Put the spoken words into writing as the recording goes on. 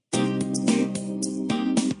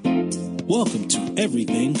Welcome to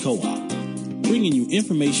Everything Co-op, bringing you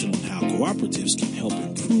information on how cooperatives can help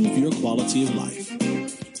improve your quality of life.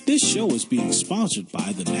 This show is being sponsored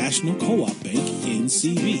by the National Co-op Bank,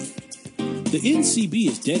 NCB. The NCB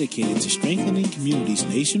is dedicated to strengthening communities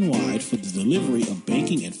nationwide for the delivery of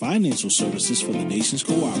banking and financial services for the nation's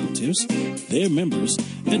cooperatives, their members,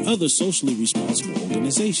 and other socially responsible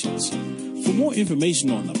organizations. For more information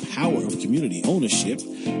on the power of community ownership,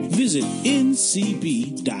 visit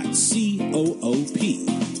ncb.coop.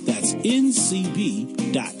 That's ncb.coop.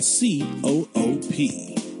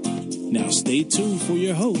 Now stay tuned for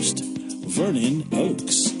your host, Vernon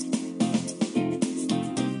Oakes.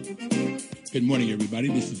 Good morning, everybody.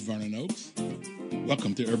 This is Vernon Oakes.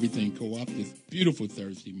 Welcome to Everything Co-op this beautiful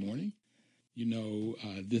Thursday morning. You know,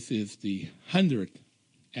 this is the 100th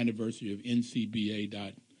anniversary of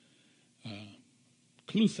NCBA.CLUSA,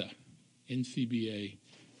 NCBA,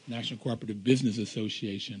 National Cooperative Business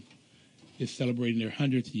Association, is celebrating their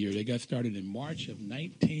 100th year. They got started in March of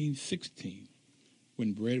 1916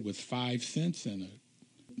 when bread was 5 cents and a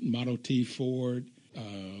Model T Ford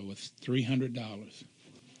was $300.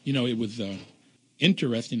 You know, it was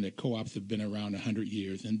interesting that co-ops have been around 100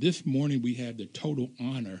 years. And this morning we have the total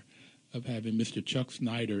honor of having Mr. Chuck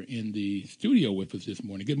Snyder in the studio with us this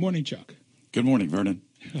morning. Good morning, Chuck. Good morning, Vernon.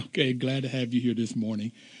 Okay, glad to have you here this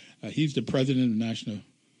morning. He's the president of the National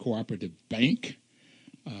Cooperative Bank,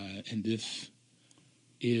 and this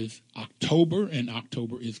is October, and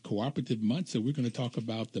October is Cooperative Month, so we're going to talk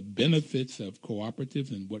about the benefits of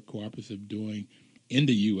cooperatives and what cooperatives are doing in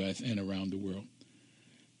the U.S. and around the world.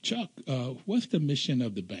 Chuck, what's the mission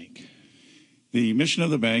of the bank? The mission of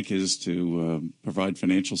the bank is to provide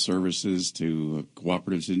financial services to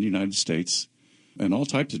cooperatives in the United States and all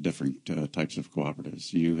types of different types of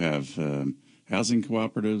cooperatives. You have housing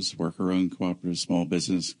cooperatives, worker-owned cooperatives, small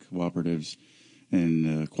business cooperatives,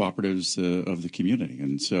 and cooperatives of the community.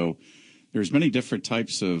 And so there's many different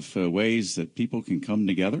types of ways that people can come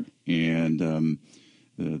together. And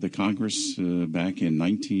the Congress back in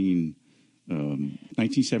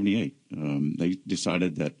 1978, they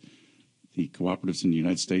decided that the cooperatives in the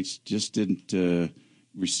United States just didn't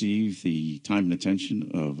receive the time and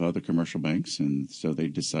attention of other commercial banks, and so they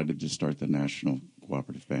decided to start the National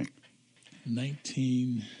Cooperative Bank.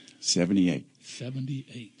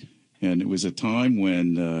 1978. And it was a time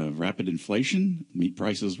when rapid inflation, meat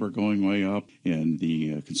prices were going way up, and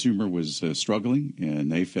the consumer was struggling,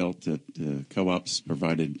 and they felt that co-ops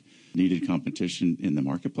provided needed competition in the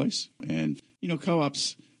marketplace. And, you know,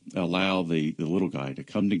 co-ops allow the little guy to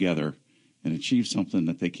come together and achieve something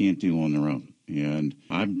that they can't do on their own. And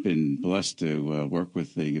I've been blessed to work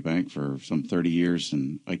with the bank for some 30 years,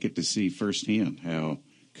 and I get to see firsthand how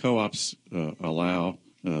co-ops allow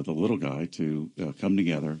the little guy to come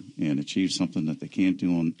together and achieve something that they can't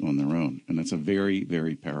do on their own. And it's a very,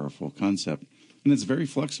 very powerful concept, and it's very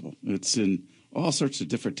flexible. It's in all sorts of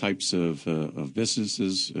different types of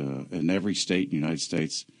businesses in every state in the United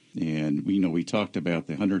States. And we talked about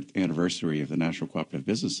the 100th anniversary of the National Cooperative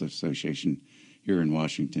Business Association here in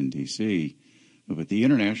Washington, D.C., but the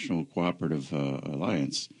International Cooperative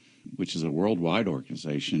Alliance, which is a worldwide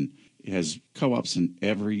organization, has co-ops in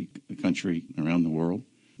every country around the world.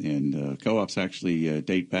 And co-ops actually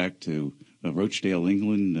date back to Rochdale,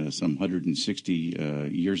 England, some 160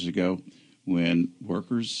 years ago, when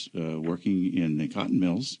workers working in the cotton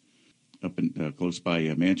mills up in, close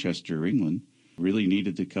by Manchester, England, really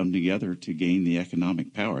needed to come together to gain the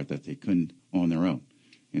economic power that they couldn't on their own.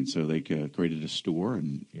 And so they created a store,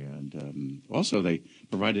 and also they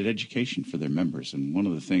provided education for their members. And one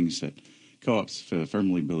of the things that co-ops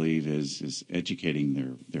firmly believe is educating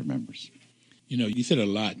their members. You know, you said a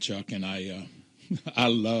lot, Chuck, and I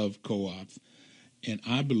love co-ops, and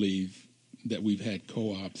I believe that we've had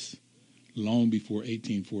co-ops long before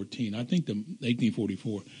 1814. I think the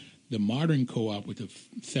 1844, the modern co-op with the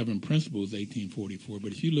 7 principles, 1844.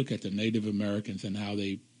 But if you look at the Native Americans and how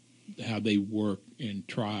they work in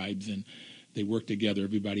tribes and they work together,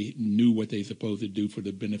 everybody knew what they supposed to do for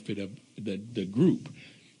the benefit of the group.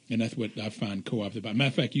 And that's what I find co-ops about. Matter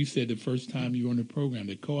of fact, you said the first time you were on the program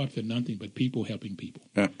that co-ops are nothing but people helping people.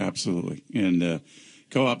 Absolutely. And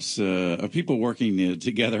co-ops, people working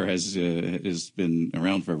together has been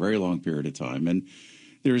around for a very long period of time. And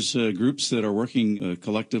there's groups that are working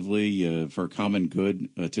collectively for common good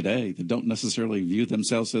today that don't necessarily view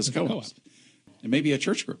themselves as co-ops. It may be a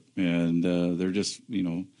church group, and they're just,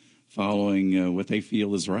 following what they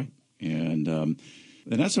feel is right. And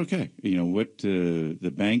that's okay. What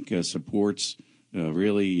the bank supports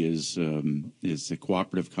really is the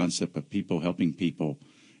cooperative concept of people helping people.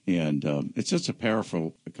 And it's just a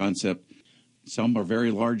powerful concept. Some are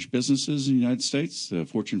very large businesses in the United States,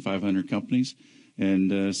 Fortune 500 companies,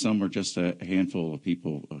 and some are just a handful of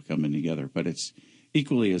people coming together. But it's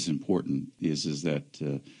equally as important is that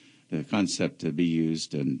the concept be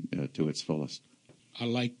used and to its fullest. I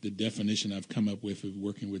like the definition I've come up with of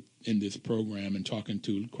working with in this program and talking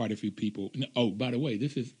to quite a few people. Oh, by the way,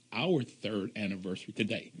 this is our 3rd anniversary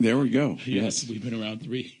today. There we go. Yes, we've been around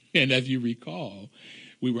 3. And as you recall,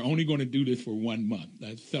 we were only going to do this for 1 month.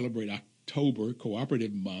 Let's celebrate October,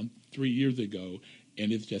 Cooperative Month, 3 years ago,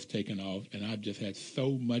 and it's just taken off. And I've just had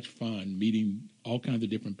so much fun meeting all kinds of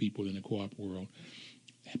different people in the co-op world.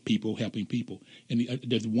 People helping people. And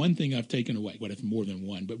there's one thing I've taken away. Well, it's more than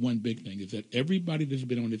one, but one big thing is that everybody that's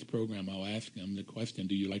been on this program, I'll ask them the question,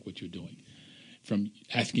 do you like what you're doing? From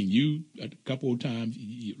asking you a couple of times,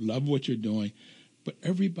 you love what you're doing, but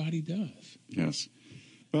everybody does. Yes.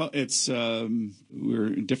 Well, it's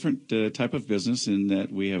we're a different type of business in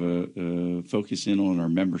that we have a focus in on our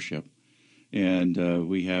membership. And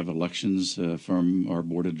we have elections from our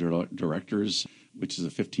board of directors, which is a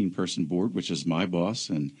 15-person board, which is my boss.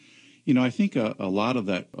 And, I think a lot of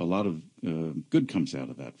good comes out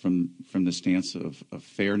of that from the stance of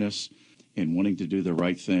fairness and wanting to do the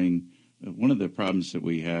right thing. One of the problems that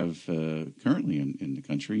we have currently in the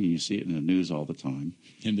country, and you see it in the news all the time.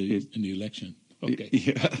 In the election. Okay.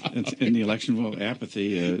 Yeah, in the election, well,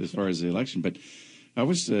 apathy as far as the election. But I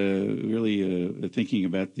was really thinking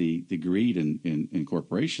about the greed in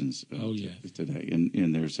corporations today,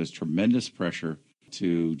 and there's this tremendous pressure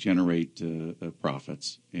to generate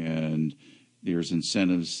profits, and there's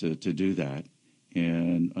incentives to do that.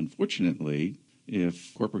 And unfortunately,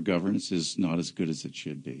 if corporate governance is not as good as it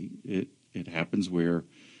should be, it happens where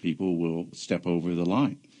people will step over the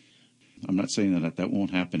line. I'm not saying that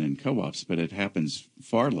won't happen in co-ops, but it happens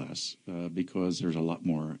far less because there's a lot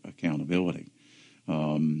more accountability.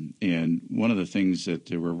 And one of the things that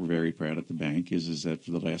we're very proud at the bank is that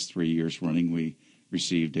for the last 3 years running, we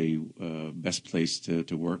received a best place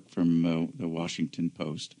to work from the Washington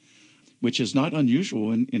Post, which is not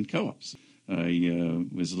unusual in co-ops. I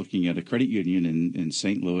was looking at a credit union in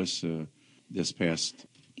St. Louis this past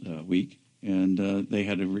week, and they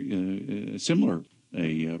had a similar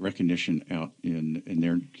recognition out in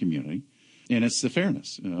their community. And it's the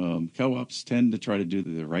fairness. Co-ops tend to try to do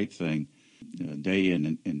the right thing day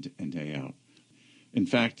in and day out. In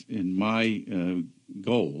fact, in my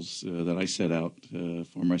goals that I set out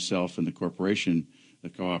for myself and the corporation, the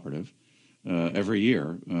cooperative, every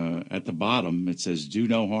year, at the bottom it says do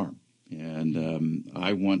no harm. And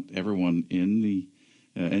I want everyone in the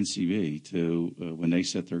NCB to, when they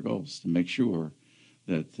set their goals, to make sure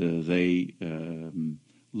that they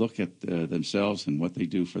look at themselves and what they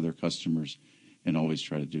do for their customers and always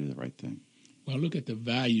try to do the right thing. Well, look at the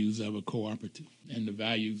values of a cooperative. And the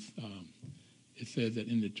values, it says that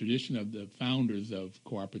in the tradition of the founders of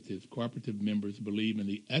cooperatives, cooperative members believe in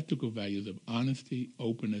the ethical values of honesty,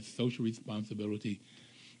 openness, social responsibility,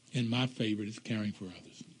 and my favorite is caring for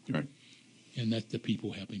others. Right. And that's the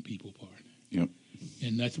people helping people part. Yep.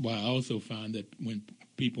 And that's why I also find that when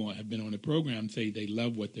people have been on the program say they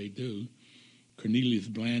love what they do, Cornelius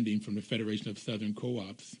Blanding from the Federation of Southern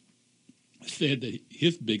Co-ops said that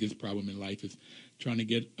his biggest problem in life is trying to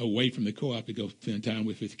get away from the co-op to go spend time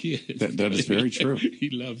with his kids. That is very true. He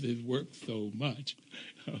loves his work so much.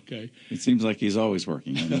 Okay. It seems like he's always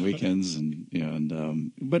working on the weekends,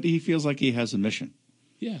 but he feels like he has a mission.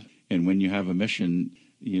 Yeah. And when you have a mission,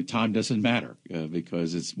 time doesn't matter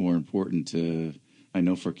because it's more important to. I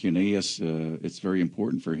know for Cornelius, it's very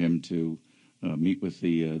important for him to meet with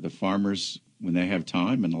the farmers when they have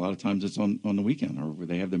time, and a lot of times it's on the weekend or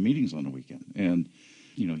they have their meetings on the weekend. And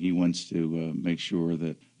he wants to make sure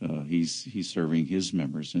that he's serving his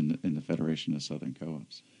members in the Federation of Southern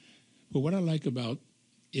Co-ops. Well, what I like about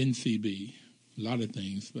NCB, a lot of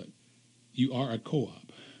things, but you are a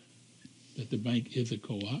co-op, that the bank is a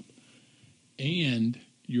co-op, and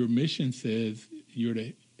your mission says you're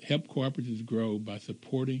to help cooperatives grow by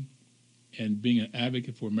supporting and being an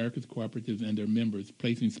advocate for America's cooperatives and their members,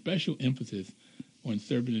 placing special emphasis on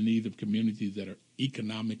serving the needs of communities that are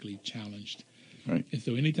economically challenged. Right. And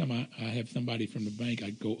so anytime I have somebody from the bank,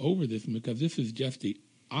 I go over this because this is just the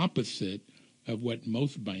opposite of what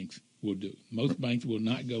most banks will do. Most banks will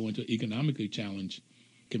not go into economically challenged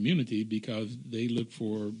community because they look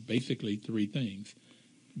for basically three things: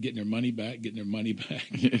 getting their money back, getting their money back,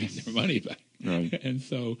 getting their money back. Right. And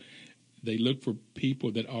so they look for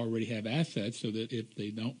people that already have assets so that if they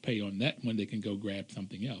don't pay on that one, they can go grab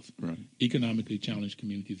something else. Right. Economically challenged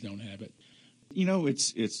communities don't have it.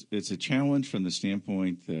 It's a challenge from the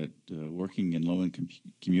standpoint that working in low-income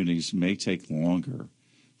communities may take longer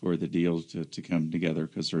for the deal to come together,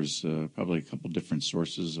 because there's probably a couple different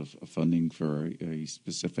sources of funding for a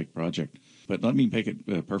specific project. But let me make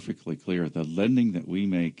it perfectly clear. The lending that we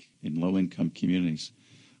make in low-income communities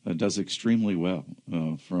does extremely well,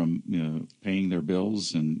 from paying their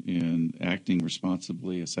bills and acting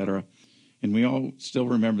responsibly, et cetera. And we all still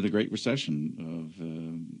remember the Great Recession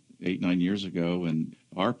of 8-9 years ago, and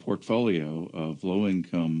our portfolio of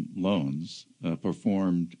low-income loans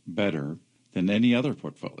performed better than any other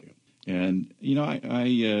portfolio. And,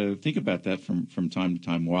 I think about that from time to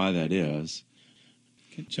time, why that is.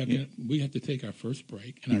 Chuck, we have to take our first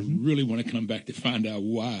break, and I really want to come back to find out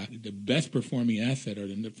why the best performing asset are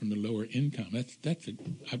from the lower income. I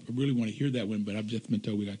really want to hear that one, but I've just been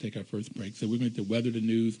told we got to take our first break. So we're going to weather the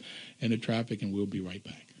news and the traffic, and we'll be right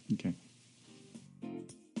back. Okay.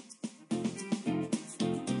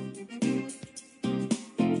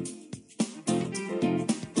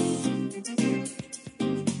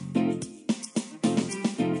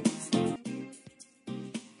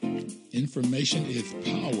 Information is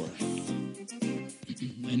power.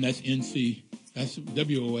 And that's that's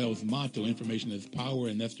WOL's motto, information is power,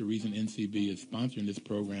 and that's the reason NCB is sponsoring this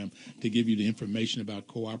program, to give you the information about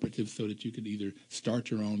cooperatives so that you could either start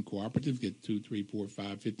your own cooperative, get 2, 3, 4,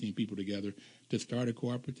 5, 15 people together to start a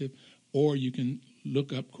cooperative, or you can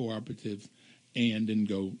look up cooperatives and then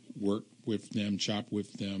go work with them, shop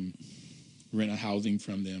with them, rent a housing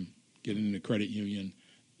from them, get in a credit union,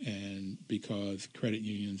 and because credit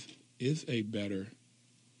unions is a better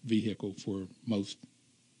vehicle for most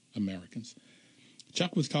Americans.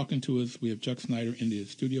 Chuck was talking to us. We have Chuck Snyder in the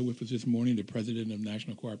studio with us this morning, the president of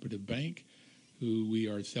National Cooperative Bank, who we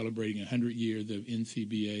are celebrating 100 years of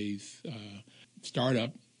NCBA's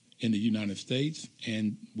startup in the United States.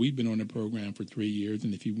 And we've been on the program for 3 years.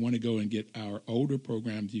 And if you want to go and get our older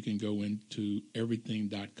programs, you can go into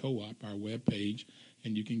everything.coop, our webpage,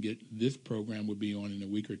 and you can get this program will be on in a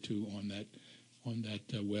week or two on that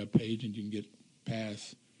web page, and you can get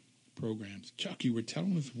past programs. Chuck, you were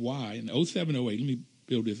telling us why in 07, 08, let me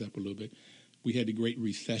build this up a little bit, we had the Great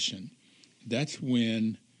Recession. That's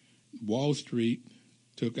when Wall Street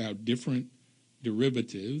took out different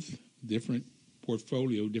derivatives, different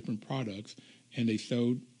portfolio, different products, and they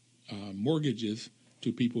sold mortgages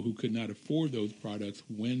to people who could not afford those products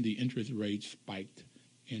when the interest rates spiked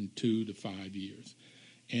in 2 to 5 years.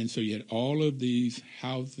 And so you had all of these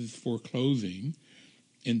houses foreclosing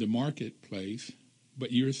in the marketplace,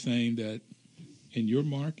 but you're saying that in your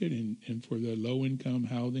market and for the low-income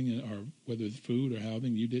housing, or whether it's food or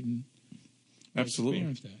housing, you didn't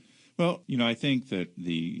experience that. Well, I think that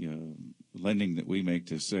the lending that we make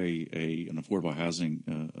to, say, an affordable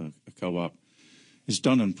housing a co-op is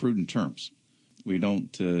done on prudent terms. We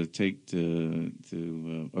don't take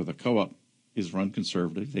or the co-op is run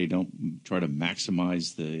conservative. They don't try to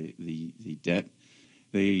maximize the debt.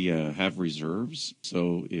 They have reserves.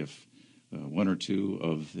 So if one or two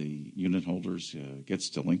of the unit holders gets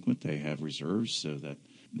delinquent, they have reserves so that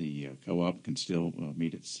the co-op can still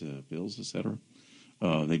meet its bills, et cetera.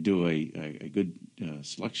 They do a good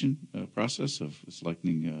selection process of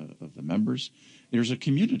selecting of the members. There's a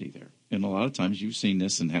community there. And a lot of times you've seen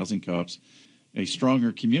this in housing co-ops. A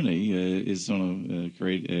stronger community is going to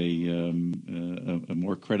create a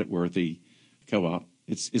more creditworthy co-op.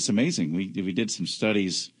 It's amazing. We did some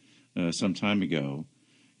studies some time ago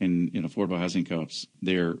in affordable housing co-ops.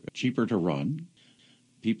 They're cheaper to run.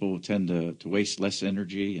 People tend to waste less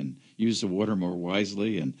energy and use the water more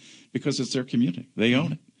wisely, and because it's their community, they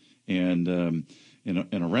own it. And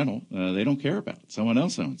in a rental, they don't care about it. Someone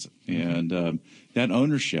else owns it, and that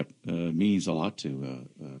ownership means a lot to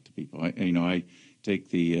people. I take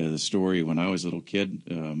the story when I was a little kid.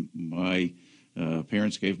 My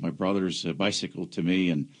parents gave my brother's bicycle to me,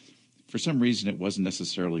 and for some reason it wasn't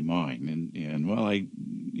necessarily mine. And well, it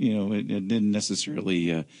didn't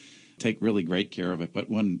necessarily take really great care of it. But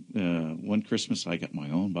one Christmas I got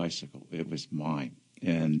my own bicycle. It was mine,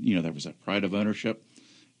 and there was that pride of ownership.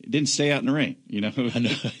 It didn't stay out in the rain, I know.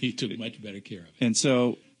 He took much better care of it. And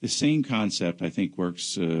so the same concept, I think,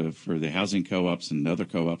 works for the housing co-ops and other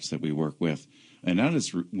co-ops that we work with. And that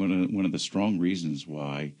is one of the strong reasons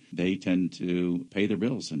why they tend to pay their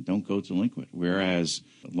bills and don't go delinquent. Whereas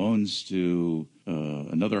loans to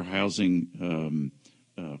another housing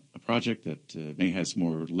a project that may has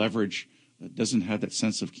more leverage, doesn't have that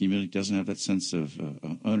sense of community, doesn't have that sense of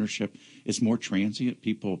ownership. It's more transient.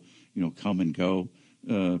 People, come and go.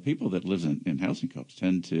 People that live in housing co-ops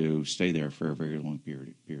tend to stay there for a very long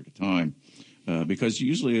period of time because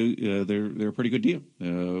usually they're a pretty good deal.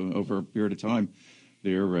 Over a period of time,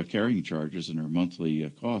 their carrying charges and their monthly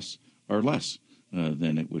costs are less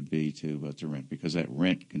than it would be to rent, because that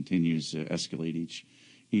rent continues to escalate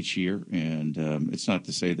each year. And it's not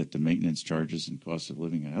to say that the maintenance charges and cost of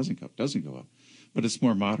living and housing doesn't go up, but it's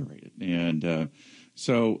more moderated. And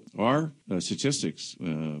so our statistics,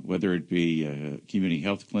 whether it be community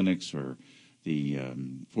health clinics or the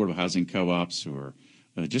affordable housing co-ops or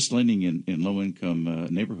just lending in low-income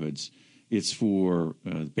neighborhoods, it's for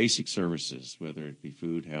basic services, whether it be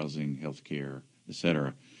food, housing, health care, et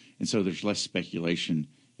cetera. And so there's less speculation,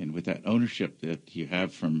 and with that ownership that you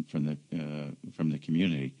have from the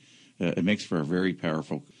community, it makes for a very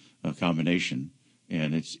powerful combination,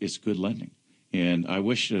 and it's good lending. And I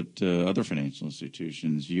wish that other financial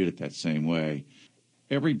institutions viewed it that same way.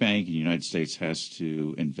 Every bank in the United States has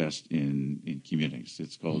to invest in communities.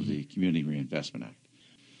 It's called the Community Reinvestment Act.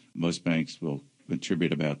 Most banks will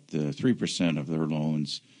contribute about 3% of their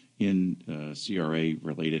loans in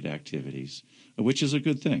CRA-related activities, which is a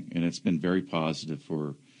good thing, and it's been very positive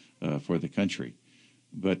for the country.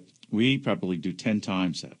 But we probably do 10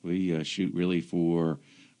 times that. We shoot really for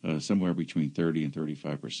somewhere between 30 and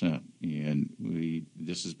 35%, and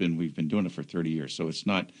we've been doing it for 30 years. So it's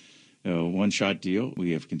not a one-shot deal.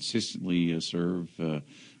 We have consistently served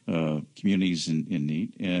communities in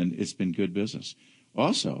need, and it's been good business.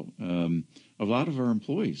 Also, a lot of our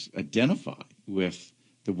employees identify with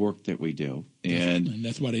the work that we do, and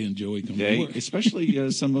that's why they enjoy coming to work.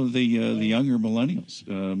 Especially some of the younger millennials.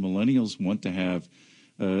 Millennials want to have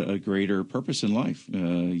a greater purpose in life.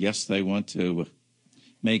 Yes, they want to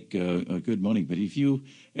make good money, but if you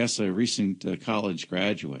ask a recent college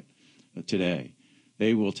graduate today,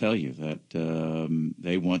 they will tell you that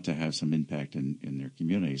they want to have some impact in their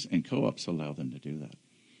communities, and co-ops allow them to do that.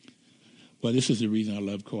 Well, this is the reason I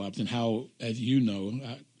love co-ops, and how, as you know,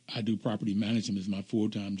 I do property management as my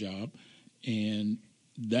full-time job, and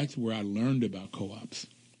that's where I learned about co-ops,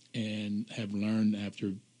 and have learned after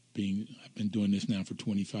I've been doing this now for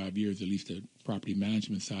 25 years, at least the property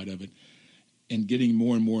management side of it, and getting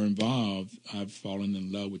more and more involved, I've fallen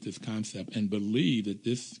in love with this concept and believe that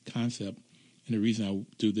this concept, and the reason I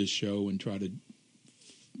do this show and try to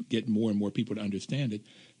get more and more people to understand it,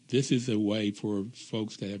 this is a way for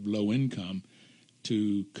folks that have low income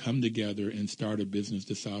to come together and start a business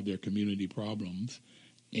to solve their community problems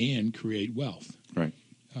and create wealth. Right.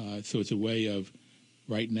 So it's a way of,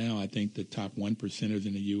 right now, I think the top 1%ers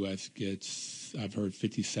in the U.S. gets, I've heard,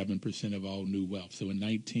 57% of all new wealth. So in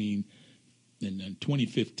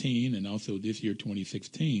 2015 and also this year,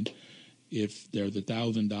 2016, if there's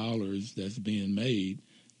 $1,000 that's being made,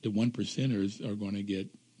 the 1%ers are going to get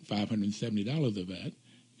 $570 of that.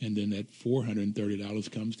 And then that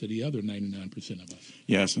 $430 comes to the other 99% of us.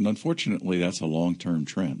 Yes, and unfortunately, that's a long-term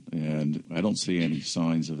trend, and I don't see any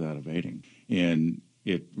signs of that abating. And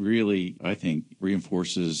it really, I think,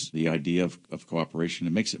 reinforces the idea of cooperation.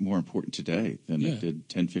 It makes it more important today than it did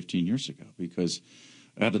 10, 15 years ago, because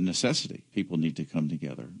out of necessity, people need to come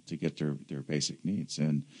together to get their basic needs.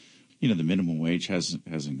 And, you know, the minimum wage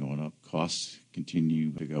hasn't gone up. Costs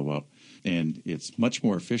continue to go up, and it's much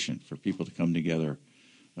more efficient for people to come together,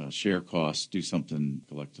 share costs, do something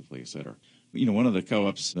collectively, et cetera. You know, one of the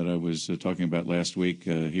co-ops that I was talking about last week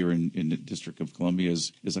here in the District of Columbia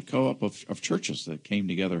is a co-op of churches that came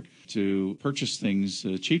together to purchase things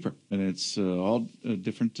cheaper. And it's all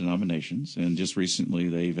different denominations. And just recently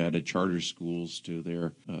they've added charter schools to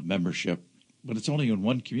their membership. But it's only in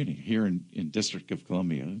one community here in District of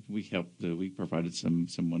Columbia. We helped. We provided some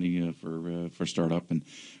money for startup, and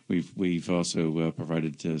we've also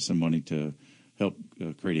provided some money to help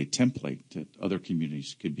create a template that other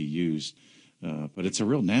communities could be used. But it's a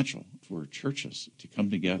real natural for churches to come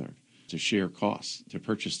together, to share costs, to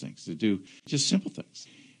purchase things, to do just simple things.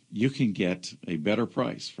 You can get a better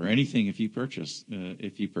price for anything if you purchase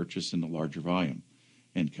in a larger volume.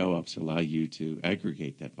 And co-ops allow you to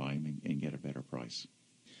aggregate that volume and get a better price.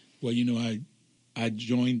 Well, you know, I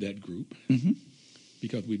joined that group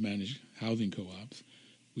because we manage housing co-ops.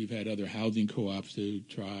 We've had other housing co-ops to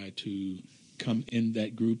try to come in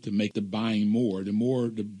that group to make the buying more.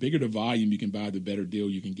 The bigger the volume you can buy, the better deal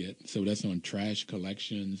you can get. So that's on trash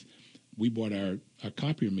collections. We bought our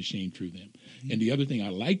copier machine through them. And the other thing I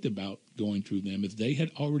liked about going through them is they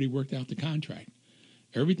had already worked out the contract.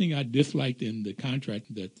 Everything I disliked in the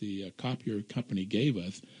contract that the copier company gave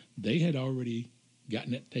us, they had already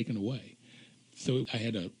gotten it taken away. So I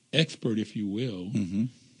had an expert, if you will,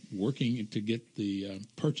 working to get the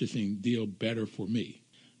purchasing deal better for me.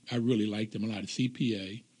 I really liked them a lot.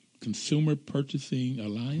 CPA, Consumer Purchasing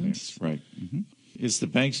Alliance. Yes, right. It's the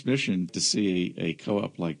bank's mission to see a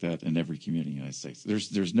co-op like that in every community in the United States.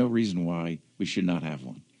 There's no reason why we should not have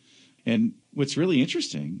one. And what's really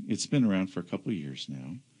interesting, it's been around for a couple of years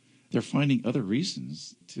now. They're finding other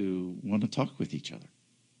reasons to want to talk with each other,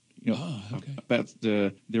 about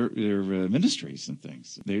their ministries and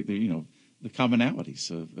things. They the commonalities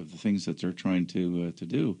of the things that they're trying to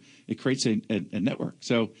do. It creates a network.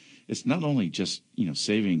 So it's not only just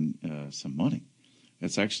saving some money.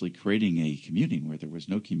 It's actually creating a community where there was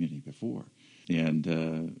no community before. And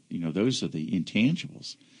those are the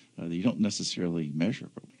intangibles that you don't necessarily measure,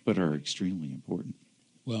 but are extremely important.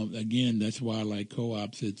 Well, again, that's why I like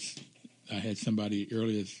co-ops. I had somebody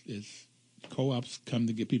earlier. It's co-ops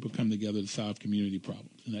people come together to solve community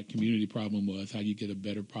problems, and that community problem was how you get a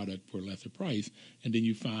better product for a lesser price. And then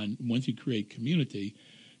you find once you create community,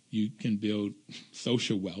 you can build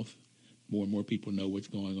social wealth. More and more people know what's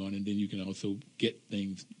going on, and then you can also get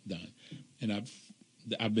things done. And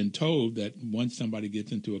I've been told that once somebody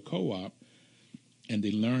gets into a co-op and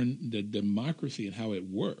they learn the democracy and how it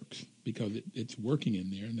works, because it's working in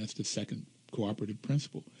there, and that's the second cooperative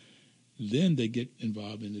principle, then they get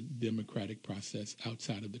involved in the democratic process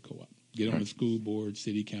outside of the co-op. Get on the school board,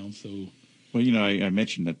 city council. Well, I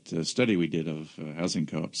mentioned that study we did of housing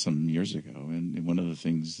co-ops some years ago, and one of the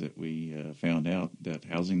things that we found out that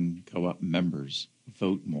housing co-op members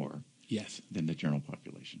vote more than the general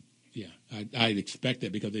population. Yeah, I'd expect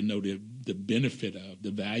that because they know the benefit of,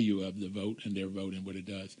 the value of the vote and their vote and what it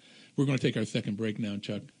does. We're going to take our second break now,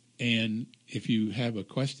 Chuck. And if you have a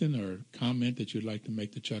question or comment that you'd like to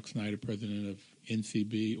make to Chuck Snyder, president of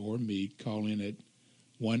NCB, or me, call in at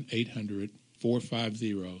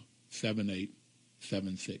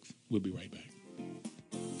 1-800-450-7876. We'll be right back.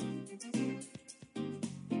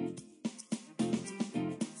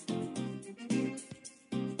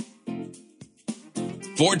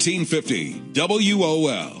 $14.50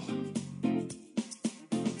 WOL.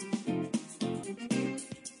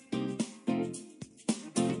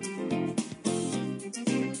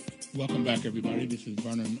 Welcome back, everybody. This is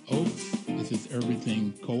Vernon Oakes. This is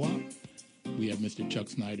Everything Co-op. We have Mr. Chuck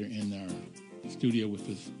Snyder in our studio with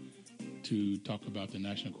us to talk about the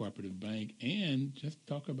National Cooperative Bank and just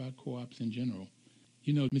talk about co-ops in general.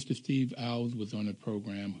 Mr. Steve Alves was on a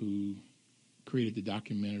program who created the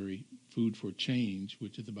documentary Food for Change,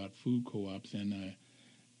 which is about food co-ops and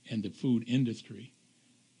the food industry.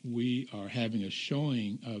 We are having a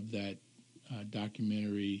showing of that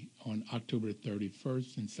documentary on October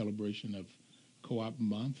 31st in celebration of Co-op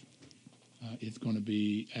Month. It's going to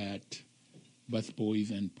be at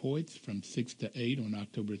Busboys and Poets from 6 to 8 on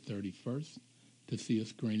October 31st to see a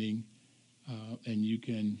screening. And you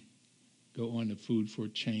can go on the Food for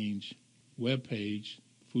Change webpage,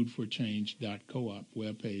 foodforchange.coop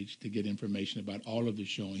webpage, to get information about all of the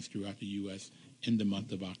showings throughout the U.S. in the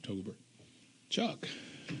month of October. Chuck.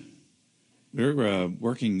 We're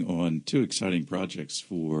working on two exciting projects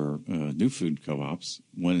for new food co-ops,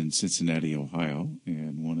 one in Cincinnati, Ohio,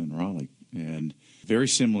 and one in Raleigh. And very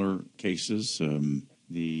similar cases.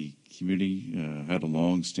 The community had a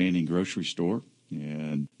long-standing grocery store,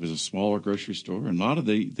 and it was a smaller grocery store. And a lot of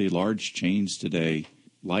the large chains today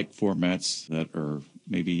like formats that are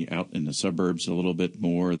maybe out in the suburbs a little bit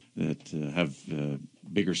more, that have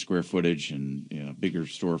bigger square footage and bigger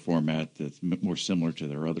store format that's more similar to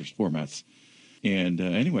their other formats. And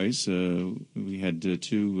anyways, we had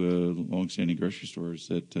two long-standing grocery stores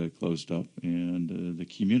that closed up, and the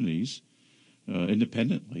communities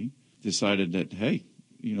independently decided that, hey,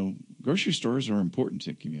 grocery stores are important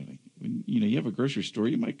to the community. When you have a grocery store,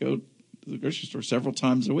 you might go to the grocery store several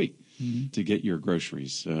times a week to get your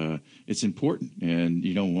groceries. It's important, and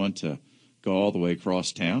you don't want to go all the way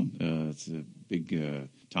across town. It's a big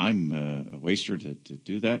time waster to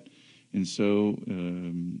do that. And so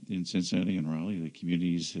in Cincinnati and Raleigh, the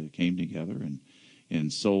communities came together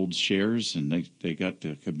and sold shares, and they got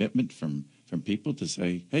the commitment from people to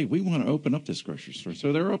say, hey, we want to open up this grocery store.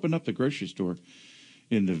 So they're opening up the grocery store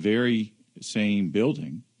in the very same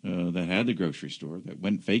building that had the grocery store that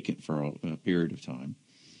went vacant for a period of time.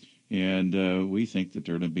 And we think that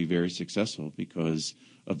they're going to be very successful because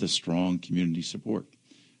of the strong community support.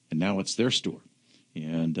 And now it's their store.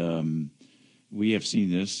 And we have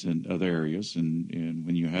seen this in other areas. And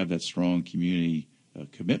when you have that strong community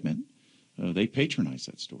commitment, they patronize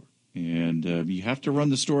that store. And you have to run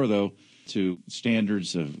the store, though, to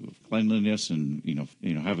standards of cleanliness and,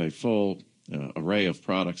 have a full array of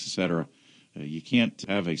products, et cetera. You can't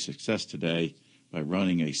have a success today by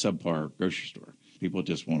running a subpar grocery store. People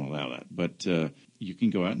just won't allow that. But you can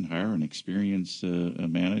go out and hire an experienced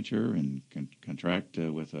manager and contract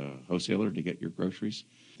with a wholesaler to get your groceries.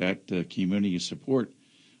 That community support,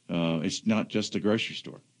 it's not just a grocery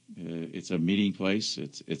store. It's a meeting place.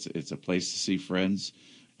 It's a place to see friends.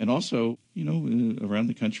 And also, around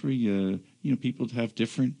the country, people have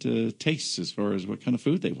different tastes as far as what kind of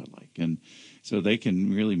food they would like. And so they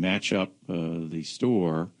can really match up the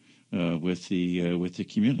store with the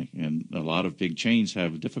community. And a lot of big chains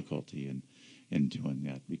have difficulty in doing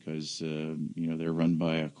that because, they're run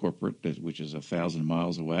by a corporate which is 1,000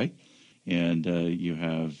 miles away. And you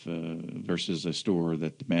have versus a store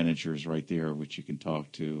that the manager is right there, which you can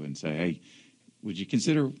talk to and say, hey, would you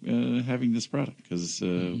consider having this product? Because,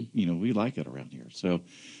 we like it around here. So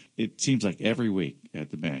it seems like every week at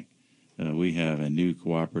the bank, we have a new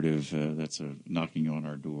cooperative that's knocking on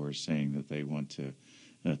our doors saying that they want to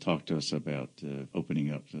talk to us about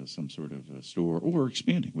opening up some sort of store or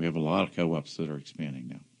expanding. We have a lot of co-ops that are expanding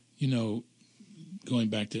now. Going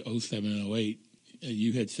back to 07 and 08,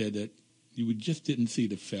 you had said that you just didn't see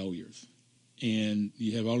the failures. And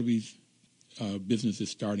you have all of these businesses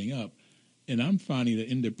starting up. And I'm finding that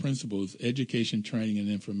in the principles, education, training, and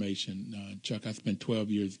information, Chuck, I spent 12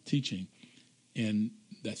 years teaching, and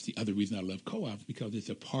that's the other reason I love co-ops, because it's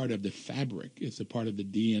a part of the fabric. It's a part of the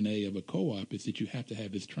DNA of a co-op is that you have to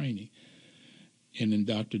have this training. And in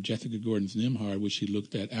Dr. Jessica Gordon's Nembhard, where she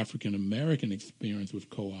looked at African-American experience with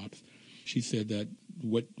co-ops, she said that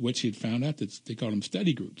what she had found out, that they call them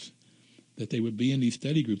study groups, that they would be in these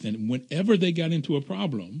study groups, and whenever they got into a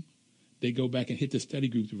problem, they go back and hit the study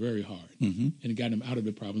groups very hard and got them out of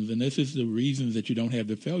the problems. And this is the reasons that you don't have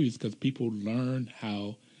the failures, because people learn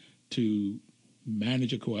how to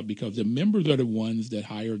manage a co-op, because the members are the ones that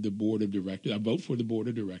hire the board of directors. I vote for the board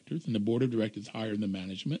of directors, and the board of directors hire the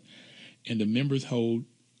management, and the members hold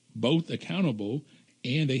both accountable,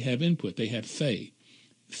 and they have input. They have say.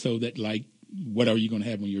 So that, like, what are you going to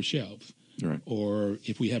have on your shelves? Right. Or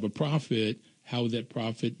if we have a profit, how is that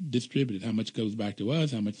profit distributed? How much goes back to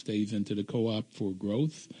us? How much stays into the co-op for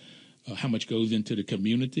growth? How much goes into the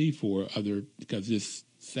community for other, because this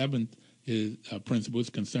seventh principle is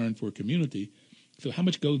concern for community. So how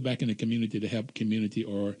much goes back in the community to help community?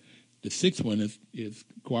 Or the sixth one is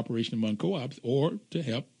cooperation among co-ops, or to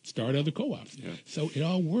help start other co-ops. Yeah. So it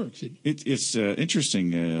all works. It's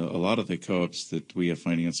interesting. A lot of the co-ops that we have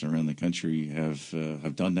financed around the country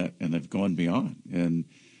have done that, and they've gone beyond. And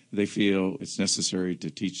they feel it's necessary to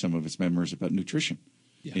teach some of its members about nutrition,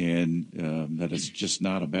 and that it's just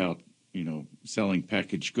not about selling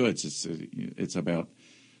packaged goods. It's about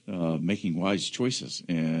making wise choices,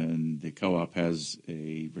 and the co-op has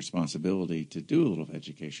a responsibility to do a little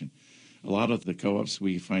education. A lot of the co-ops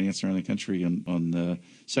we finance around the country on the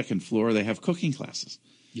second floor, they have cooking classes.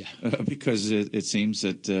 Yeah, because it seems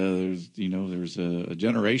that there's a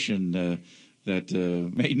generation that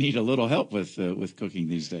may need a little help with cooking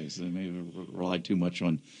these days. They may rely too much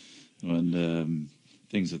on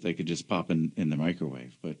things that they could just pop in the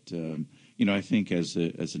microwave. But I think as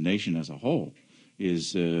a nation as a whole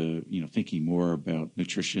is thinking more about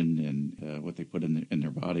nutrition and what they put in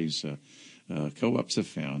their bodies. Co-ops have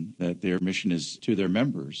found that their mission is to their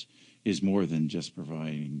members is more than just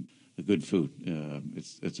providing the good food.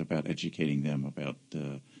 It's about educating them about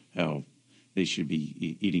how they should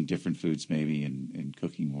be eating different foods maybe and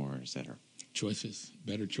cooking more, et cetera. Choices,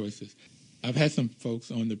 better choices. I've had some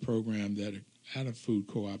folks on the program that are out of food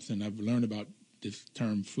co-ops, and I've learned about this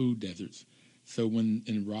term food deserts. So when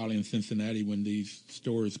in Raleigh and Cincinnati, when these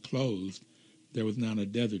stores closed, there was not a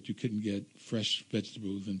desert. You couldn't get fresh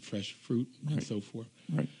vegetables and fresh fruit and so forth.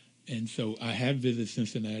 Right. And so I have visited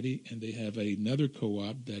Cincinnati, and they have another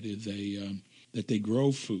co-op that is that they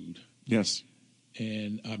grow food. Yes.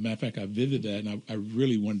 And matter of fact, I visited that, and I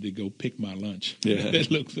really wanted to go pick my lunch. Yeah.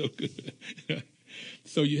 It looked so good.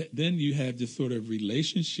 So then you have this sort of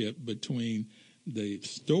relationship between the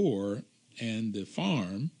store and the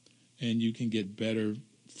farm, and you can get better,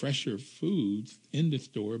 fresher foods in the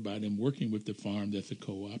store by them working with the farm. That's a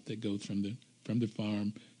co-op that goes from the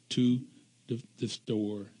farm to the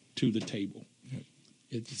store to the table.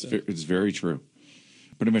 It's very true.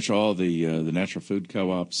 Pretty much all the natural food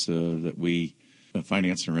co-ops that we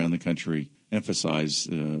finance around the country emphasize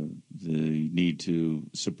the need to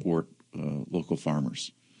support local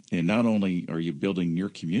farmers. And not only are you building your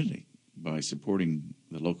community by supporting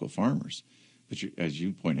the local farmers, but as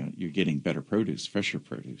you point out, you're getting better produce, fresher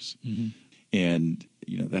produce. Mm-hmm. And,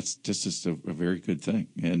 that's just a very good thing.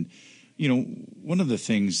 And, one of the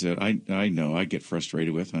things that I know I get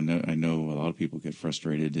frustrated with, I know a lot of people get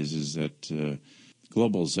frustrated, is that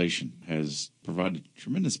globalization has provided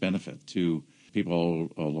tremendous benefit to people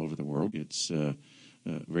all over the world. It's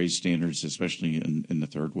raised standards, especially in the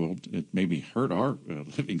third world. It maybe hurt our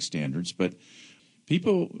living standards, but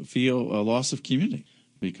people feel a loss of community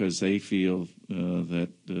because they feel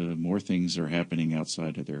that more things are happening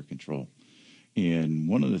outside of their control. And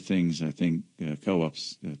one of the things I think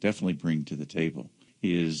co-ops definitely bring to the table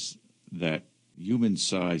is that human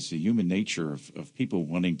size, the human nature of people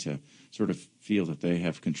wanting to sort of feel that they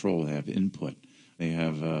have control, they have input, they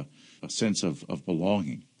have a sense of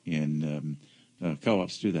belonging. And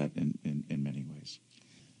co-ops do that in many ways.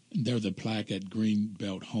 There's a plaque at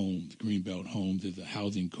Greenbelt Homes. Greenbelt Homes is a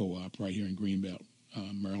housing co-op right here in Greenbelt,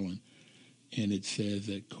 Maryland. And it says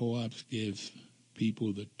that co-ops gives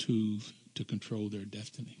people the tools to control their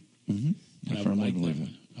destiny. Mm-hmm. And I like that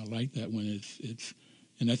one. I like that one. It's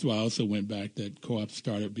and that's why I also went back that co-ops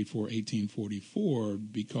started before 1844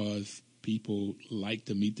 because people like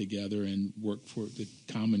to meet together and work for the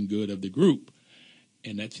common good of the group.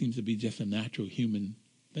 And that seems to be just a natural human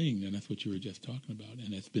thing, and that's what you were just talking about.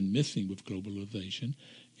 And that's been missing with globalization,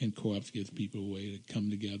 and co-ops gives people a way to come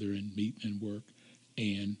together and meet and work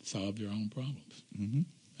and solve their own problems. Mm-hmm.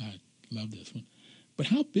 I love this one. But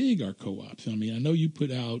how big are co-ops? I mean, I know you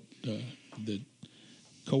put out the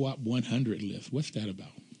Co-op 100 list. What's that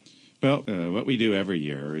about? Well, what we do every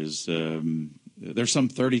year is there's some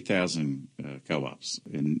 30,000 co-ops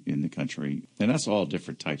in the country, and that's all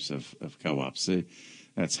different types of co-ops.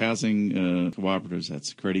 That's housing cooperatives,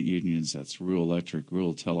 that's credit unions, that's rural electric,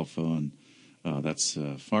 rural telephone, that's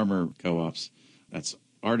farmer co-ops, that's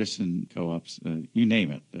artisan co-ops, you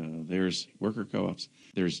name it. There's worker co-ops.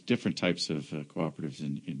 There's different types of cooperatives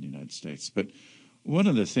in the United States. But one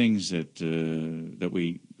of the things that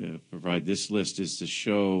we provide this list is to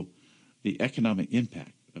show the economic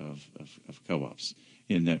impact of co-ops,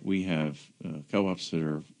 in that we have co-ops that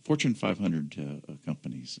are Fortune 500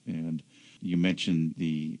 companies. And you mentioned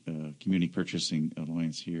the Community Purchasing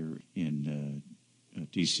Alliance here in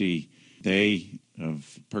D.C. They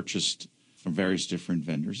have purchased from various different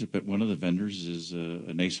vendors, but one of the vendors is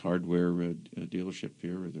an Ace Hardware dealership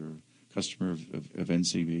here. They're a customer of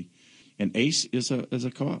NCB. And Ace is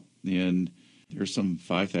a co-op, and there's some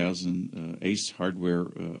 5,000 Ace Hardware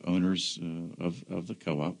owners of the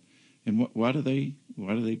co-op. And why do they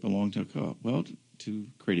belong to a co-op? Well, to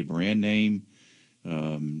create a brand name,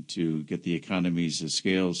 to get the economies of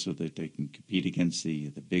scale so that they can compete against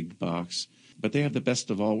the big box. But they have the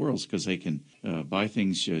best of all worlds because they can buy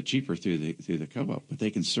things cheaper through the co-op, but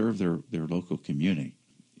they can serve their local community.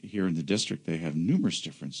 Here in the district, they have numerous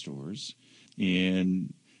different stores,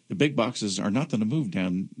 and the big boxes are not going to move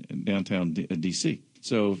downtown D.C.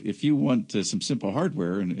 So if you want some simple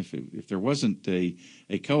hardware, and if there wasn't a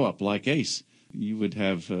co-op like Ace, you would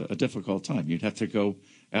have a difficult time. You'd have to go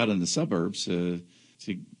out in the suburbs to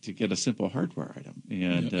get a simple hardware item.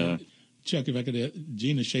 And Chuck, if I could,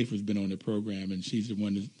 Gina Schaefer's been on the program, and she's the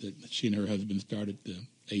one that she and her husband started the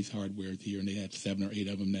Ace Hardware here, and they have 7 or 8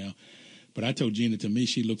 of them now. But I told Gina, to me,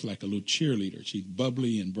 she looks like a little cheerleader. She's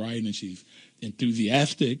bubbly and bright, and she's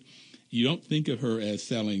enthusiastic. You don't think of her as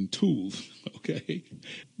selling tools, okay?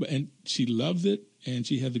 And she loves it, and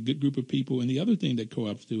she has a good group of people. And the other thing that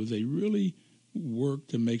co-ops do is they really work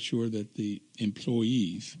to make sure that the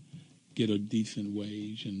employees get a decent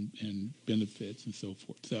wage and benefits and so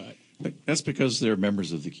forth. So that's because they're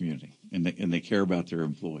members of the community, and they care about their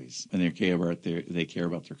employees, and they care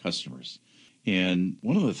about their customers. And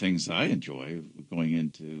one of the things I enjoy going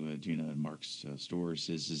into Gina and Mark's stores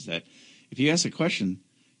is that if you ask a question,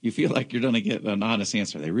 you feel like you're going to get an honest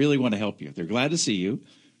answer. They really want to help you. They're glad to see you,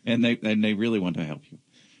 and they really want to help you.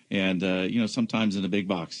 And sometimes in a big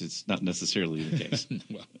box, it's not necessarily the case.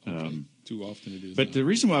 Well, okay. Too often it is. But the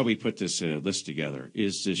reason why we put this list together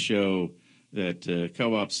is to show that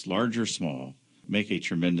co-ops, large or small, make a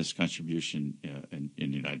tremendous contribution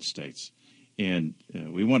in the United States. And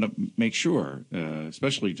we want to make sure,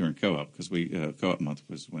 especially during co-op, because co-op month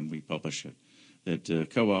was when we publish it, that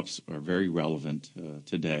co-ops are very relevant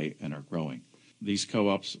today and are growing. These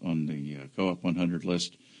co-ops on the Co-op 100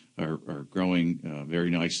 list are growing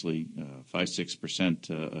very nicely,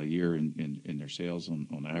 5-6% a year in their sales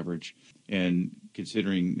on average. And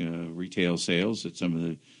considering retail sales at some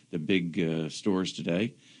of the big stores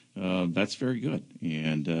today, that's very good.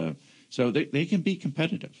 And so they can be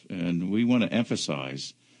competitive. And we want to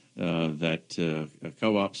emphasize that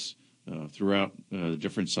co-ops throughout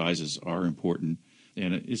different sizes are important.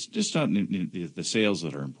 And it's just not the sales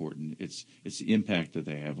that are important. It's the impact that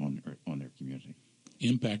they have on their community.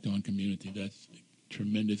 Impact on community, that's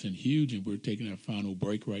tremendous and huge. And we're taking our final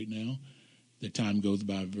break right now. The time goes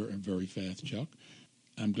by very, very fast, Chuck.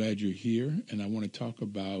 I'm glad you're here, and I want to talk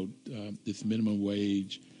about this minimum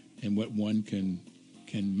wage and what one can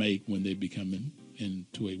make when they become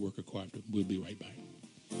into a worker cooperative. We'll be right back.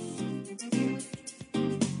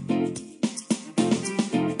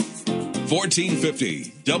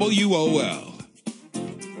 $14.50 WOL.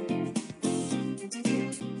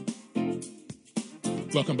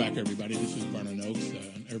 Welcome back, everybody. This is Vernon Oaks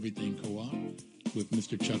on Everything Co-op with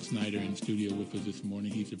Mr. Chuck Snyder in studio with us this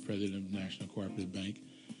morning. He's the president of National Cooperative Bank.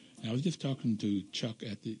 And I was just talking to Chuck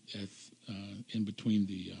in between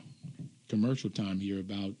the commercial time here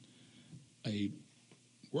about a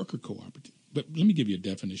worker cooperative. But let me give you a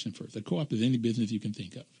definition first. A co-op is any business you can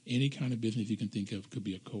think of. Any kind of business you can think of could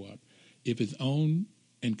be a co-op. If it's owned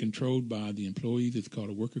and controlled by the employees, it's called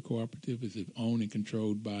a worker cooperative. If it's owned and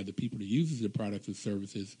controlled by the people that uses the products or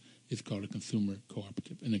services, it's called a consumer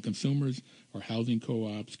cooperative. And the consumers are housing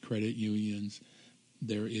co-ops, credit unions.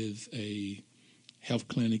 There is a health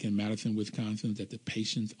clinic in Madison, Wisconsin that the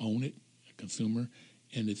patients own it, a consumer,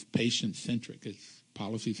 and it's patient-centric. It's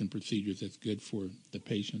policies and procedures that's good for the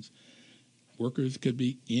patients. Workers could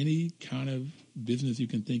be any kind of business you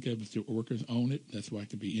can think of. If the workers own it, that's why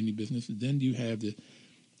it could be any business. And then you have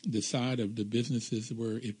the side of the businesses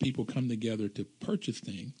where if people come together to purchase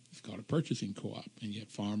things, it's called a purchasing co-op. And you have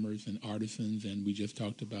farmers and artisans, and we just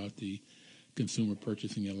talked about the Consumer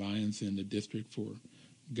Purchasing Alliance in the district for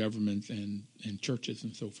governments and churches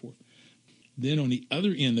and so forth. Then on the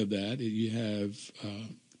other end of that, you have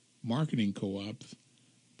marketing co-ops,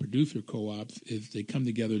 producer co-ops, is they come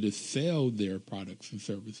together to sell their products and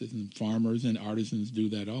services, and farmers and artisans do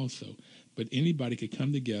that also. But anybody could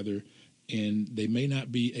come together, and they may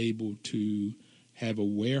not be able to have a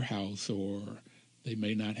warehouse, or they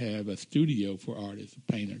may not have a studio for artists,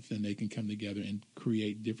 painters, and they can come together and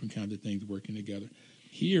create different kinds of things working together.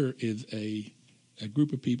 Here is a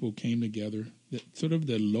group of people came together, that sort of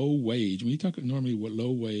the low wage. When you talk normally what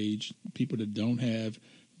low wage, people that don't have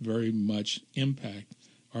very much impact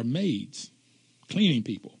are maids, cleaning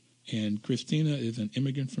people. And Christina is an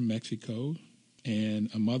immigrant from Mexico and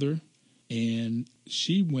a mother, and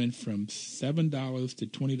she went from $7 to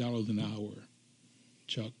 $20 an hour,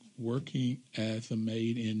 Chuck, working as a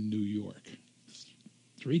maid in New York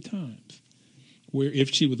 3 times. Where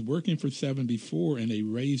if she was working for $7 before and they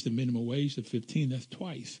raised the minimum wage to $15, that's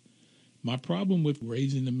twice. My problem with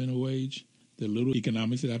raising the minimum wage, the little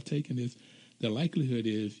economics that I've taken, is the likelihood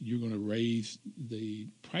is you're going to raise the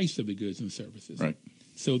price of the goods and services. Right.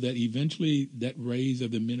 So that eventually that raise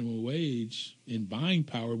of the minimum wage in buying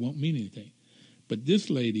power won't mean anything. But this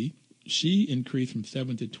lady, she increased from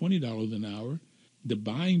 $7 to $20 an hour. The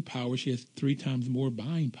buying power, she has 3 times more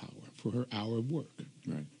buying power for her hour of work.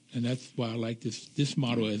 Right. And that's why I like this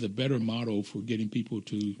model as a better model for getting people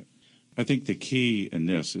to. I think the key in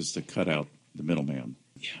this is to cut out the middleman.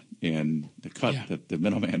 Yeah. And the cut that the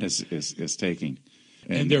middleman is taking.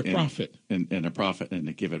 And their profit. And their profit, and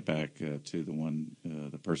to give it back to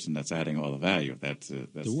the person that's adding all the value. That's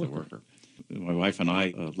the worker. My wife and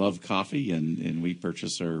I love coffee, and we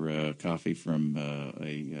purchase our coffee from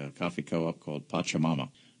a coffee co-op called Pachamama.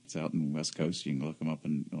 It's out in the West Coast. You can look them up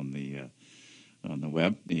on the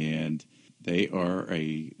web, and they are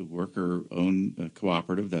a worker-owned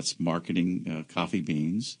cooperative that's marketing coffee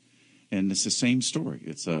beans, and it's the same story.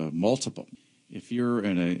 It's a multiple. If you're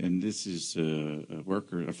and this is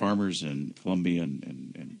farmers in Colombia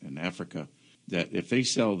and Africa, that if they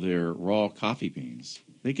sell their raw coffee beans,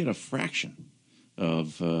 they get a fraction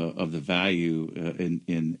of the value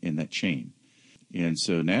in that chain. And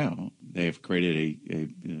so now they have created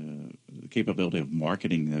a capability of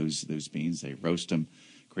marketing those beans. They roast them,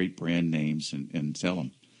 create brand names, and sell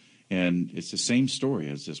them. And it's the same story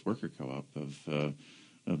as this worker co-op of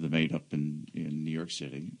the made up in New York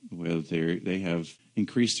City, where they have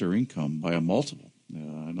increased their income by a multiple.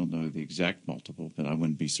 I don't know the exact multiple, but I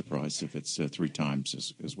wouldn't be surprised if it's 3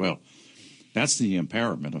 times as well. That's the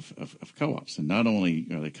empowerment of co-ops. And not only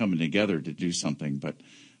are they coming together to do something, but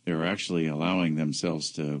they're actually allowing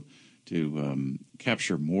themselves to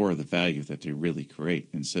capture more of the value that they really create,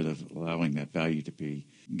 instead of allowing that value to be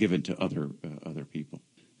given to other people.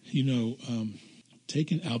 You know,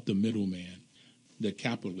 taking out the middleman, the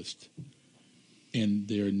capitalist, and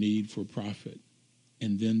their need for profit,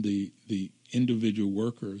 and then the individual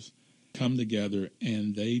workers come together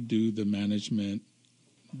and they do the management,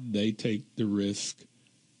 they take the risk,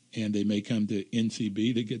 and they may come to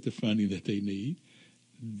NCB to get the funding that they need.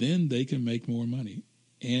 Then they can make more money.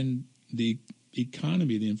 And the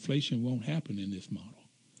economy, the inflation won't happen in this model.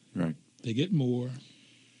 Right. They get more,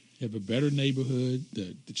 have a better neighborhood.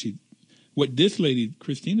 What this lady,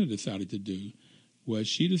 Christina, decided to do was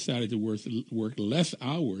she decided to work less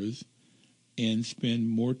hours and spend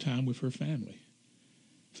more time with her family.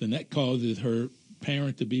 So that causes her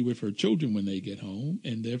parent to be with her children when they get home,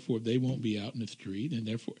 and therefore they won't be out in the street, and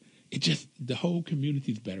therefore the whole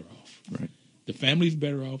community's better off. Right. The family's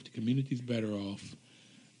better off, the community's better off.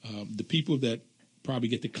 The people that probably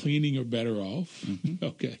get the cleaning are better off. Mm-hmm.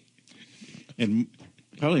 Okay. And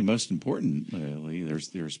Probably most importantly,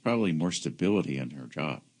 there's probably more stability in her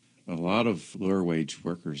job. A lot of lower wage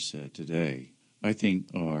workers today, I think,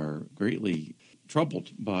 are greatly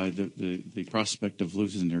troubled by the prospect of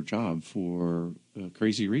losing their job for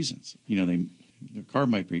crazy reasons. You know, their car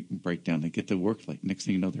might break down. They get to work late. Next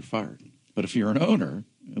thing you know, they're fired. But if you're an owner,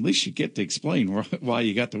 at least you get to explain why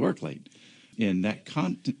you got to work late. And that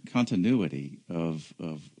continuity of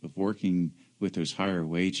working with those higher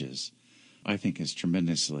wages, I think, is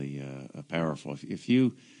tremendously powerful. If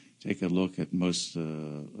you take a look at most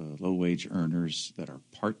low-wage earners that are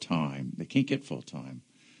part-time, they can't get full-time.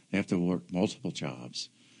 They have to work multiple jobs.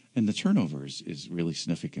 And the turnover is really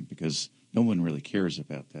significant because no one really cares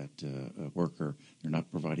about that worker. They're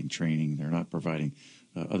not providing training. They're not providing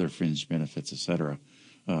other fringe benefits, et cetera.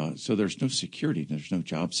 So there's no security. There's no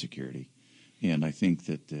job security. And I think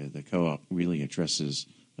that the co-op really addresses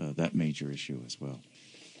that major issue as well.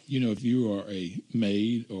 You know, if you are a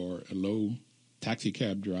maid or a low taxi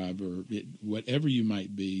cab driver, whatever you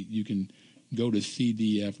might be, you can go to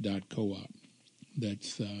cdf.coop.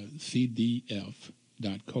 That's cdf.coop.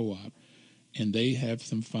 And they have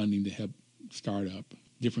some funding to help start up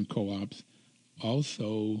different co-ops.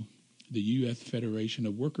 Also, the U.S. Federation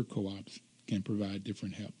of Worker Co-ops can provide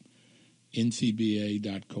different help.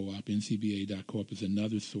 ncba.coop. ncba.coop is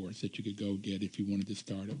another source that you could go get if you wanted to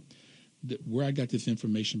start it. Where I got this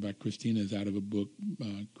information by Christina is out of a book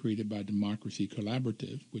created by Democracy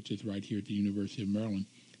Collaborative, which is right here at the University of Maryland,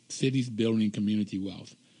 Cities Building Community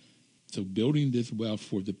Wealth. So building this wealth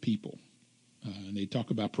for the people. And they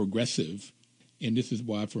talk about progressive. And this is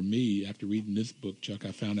why, for me, after reading this book, Chuck,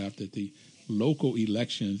 I found out that the local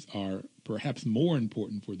elections are perhaps more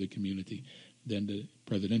important for the community than the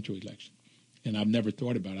presidential election. And I've never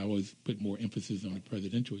thought about it. I always put more emphasis on the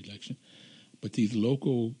presidential election. But these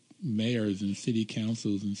local mayors and city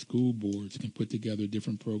councils and school boards can put together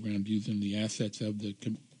different programs using the assets of the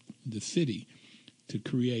city to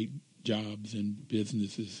create jobs and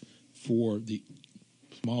businesses for the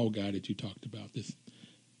small guy that you talked about, this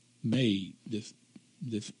maid, this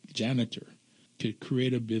janitor, to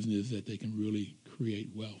create a business that they can really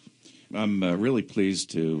create wealth. I'm really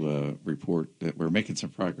pleased to report that we're making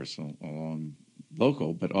some progress along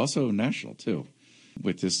local, but also national, too.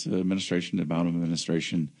 With this administration, the Obama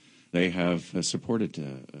administration, they have supported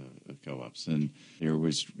co-ops. And there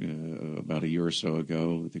was, about a year or so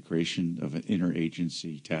ago, the creation of an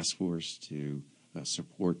interagency task force to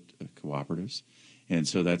support cooperatives. And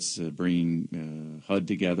so that's bringing HUD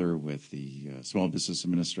together with the Small Business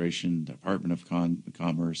Administration, Department of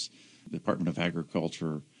Commerce, Department of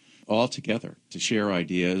Agriculture, all together to share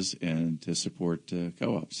ideas and to support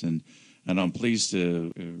co-ops. And I'm pleased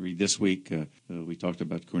to read this week, we talked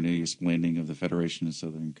about Cornelius Blanding of the Federation of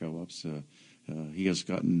Southern Co-ops. He has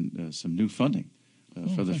gotten some new funding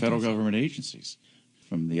for the federal government agencies,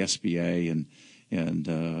 from the SBA and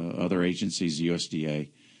other agencies,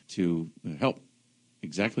 USDA, to help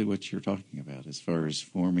exactly what you're talking about as far as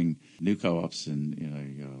forming new co-ops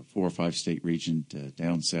in a 4 or 5 state region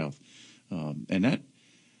down south. And that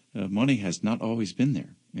money has not always been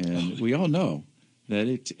there. And we all know that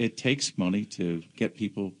it takes money to get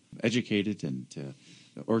people educated and to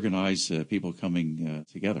organize people coming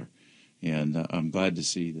together. And I'm glad to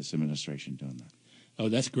see this administration doing that. Oh,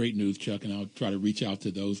 that's great news, Chuck, and I'll try to reach out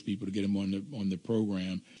to those people to get them on the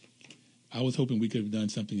program. I was hoping we could have done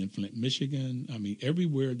something in Flint, Michigan. I mean,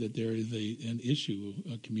 everywhere that there is an issue,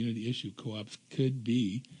 a community issue, co-ops could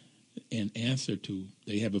be an answer to.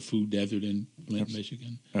 They have a food desert in Flint,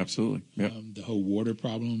 Michigan. Absolutely. Yep. The whole water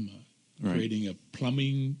problem, creating a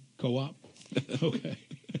plumbing co-op. Okay.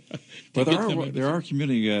 Well, there are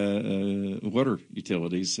community water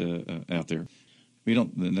utilities out there. We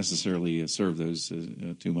don't necessarily serve those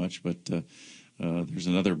too much, but there's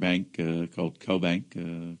another bank called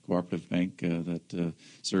CoBank, Cooperative Bank, that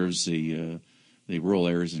serves the rural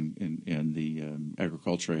areas and the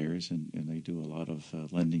agricultural areas, and they do a lot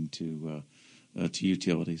of lending to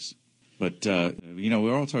utilities. But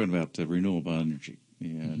we're all talking about renewable energy,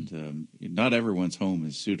 and not everyone's home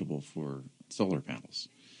is suitable for solar panels.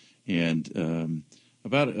 And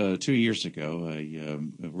about 2 years ago,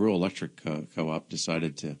 a rural electric co-op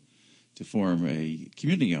decided to form a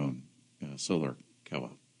community-owned solar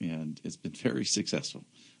co-op, and it's been very successful.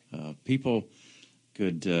 People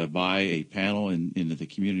could buy a panel into the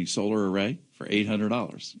community solar array for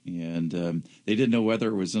 $800, and they didn't know whether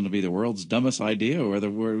it was going to be the world's dumbest idea or whether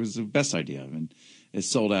it was the best idea. And it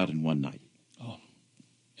sold out in one night. Oh,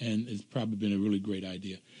 and it's probably been a really great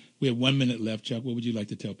idea. We have 1 minute left, Chuck. What would you like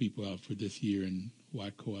to tell people out for this year and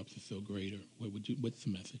why co-ops are so great, or what's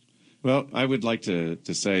the message? Well, I would like to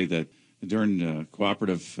say that during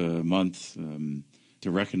Cooperative Month to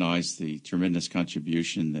recognize the tremendous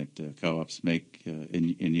contribution that co-ops make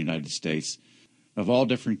in the United States of all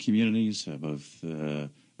different communities, both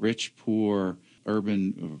rich, poor,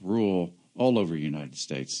 urban, rural, all over the United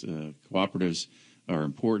States. Cooperatives are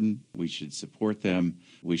important. We should support them.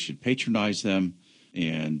 We should patronize them.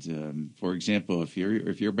 And for example, if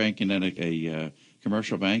you're banking at a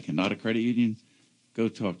commercial bank and not a credit union, go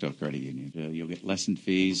talk to a credit union. You'll get lessened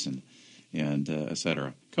fees and et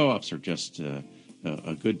cetera. Co-ops are just a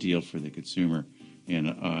good deal for the consumer, and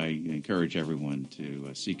I encourage everyone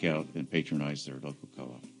to seek out and patronize their local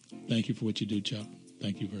co-op. Thank you for what you do, Chuck.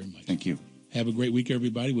 Thank you very much. Thank you. Have a great week,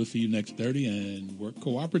 everybody. We'll see you next Thursday, and work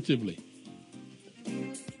cooperatively.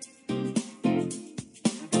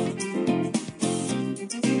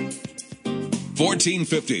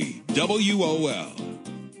 $14.50 WOL.